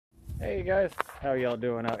Hey guys, how y'all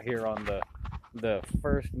doing out here on the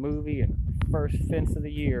first movie and first fence of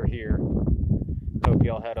the year here? Hope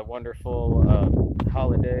y'all had a wonderful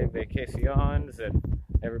holiday vacations and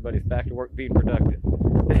everybody's back to work being productive.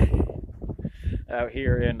 Out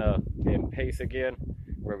here in Pace again,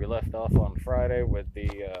 where we left off on Friday with the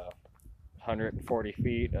 140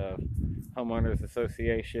 feet of homeowners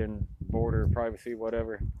association border privacy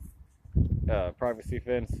whatever privacy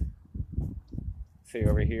fence. See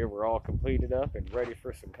over here, we're all completed up and ready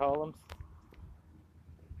for some columns.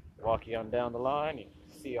 Walk you on down the line, you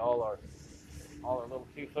see all our little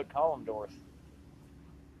 2-foot column doors.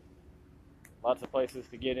 Lots of places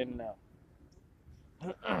to get in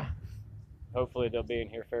and out. Hopefully they'll be in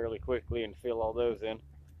here fairly quickly and fill all those in.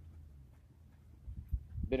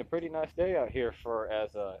 Been a pretty nice day out here for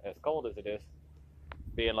as cold as it is.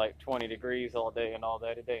 Being like 20 degrees all day and all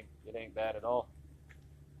that, it ain't bad at all.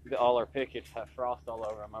 All our pickets have frost all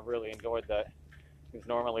over them. I really enjoyed that, because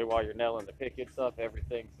normally while you're nailing the pickets up,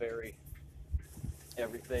 everything's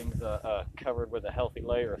covered with a healthy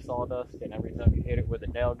layer of sawdust, and every time you hit it with a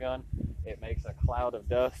nail gun, it makes a cloud of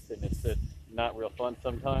dust, and it's just not real fun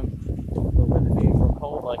sometimes. But with it being real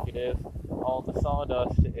cold like it is, all the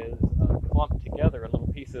sawdust is clumped together in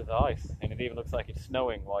little pieces of ice, and it even looks like it's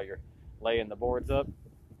snowing while you're laying the boards up.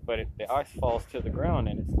 But the ice falls to the ground,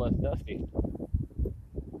 and it's less dusty.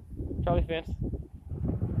 Charlie fence,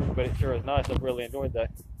 but it sure is nice. I've really enjoyed that.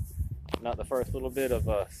 Not the first little bit of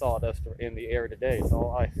sawdust in the air today. It's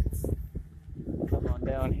all ice. Come on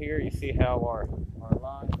down here. You see how our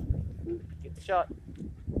line, get the shot.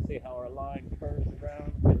 See how our line curves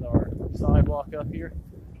around with our sidewalk up here.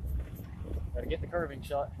 Gotta get the curving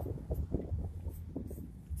shot.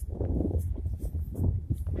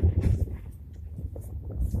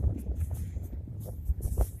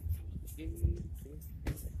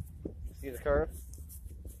 See the curve?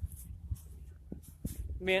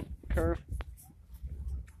 Mint curve.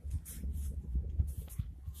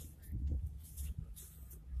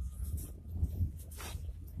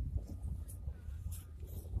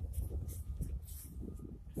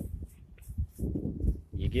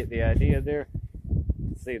 You get the idea there.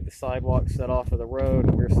 See the sidewalk set off of the road,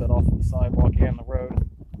 and we're set off of the sidewalk and the road.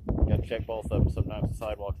 You gotta check both of them. Sometimes the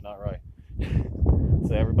sidewalk's not right.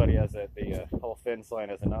 So everybody has the whole fence line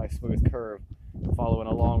has a nice smooth curve following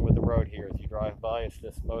along with the road here as you drive by. It's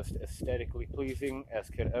just most aesthetically pleasing as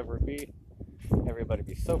could ever be. Everybody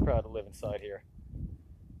be so proud to live inside here.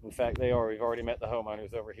 In fact, they are. We've already met the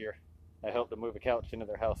homeowners over here. I helped them move a couch into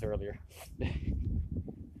their house earlier.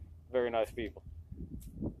 Very nice people.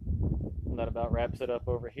 And that about wraps it up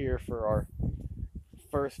over here for our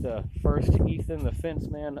first Ethan the Fence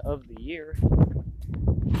Man of the year.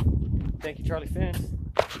 Thank you, Charlie Fence.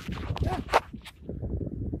 Yeah.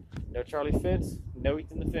 No Charlie Fence, no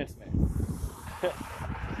Ethan the Fence Man.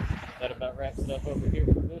 That about wraps it up over here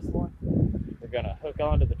for this one. We're gonna hook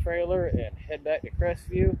onto the trailer and head back to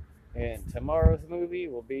Crestview, and tomorrow's movie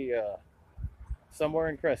will be somewhere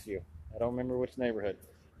in Crestview. I don't remember which neighborhood.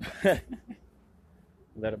 That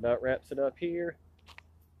about wraps it up here.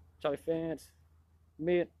 Charlie Fence,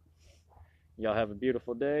 Mint. Y'all have a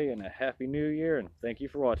beautiful day and a happy new year, and thank you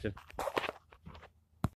for watching.